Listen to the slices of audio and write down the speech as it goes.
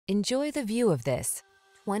Enjoy the view of this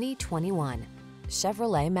 2021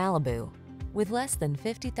 Chevrolet Malibu. With less than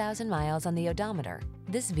 50,000 miles on the odometer,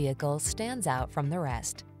 this vehicle stands out from the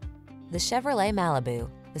rest. The Chevrolet Malibu,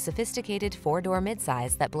 the sophisticated four-door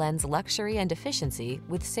midsize that blends luxury and efficiency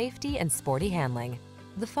with safety and sporty handling.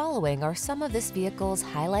 The following are some of this vehicle's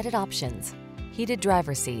highlighted options: heated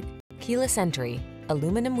driver's seat, keyless entry,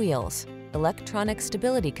 aluminum wheels, electronic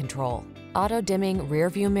stability control, auto-dimming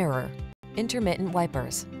rear-view mirror, intermittent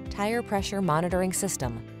wipers, tire pressure monitoring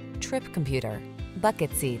system, trip computer,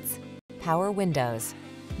 bucket seats, power windows.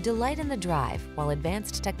 Delight in the drive while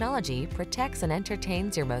advanced technology protects and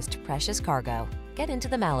entertains your most precious cargo. Get into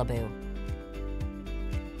the Malibu.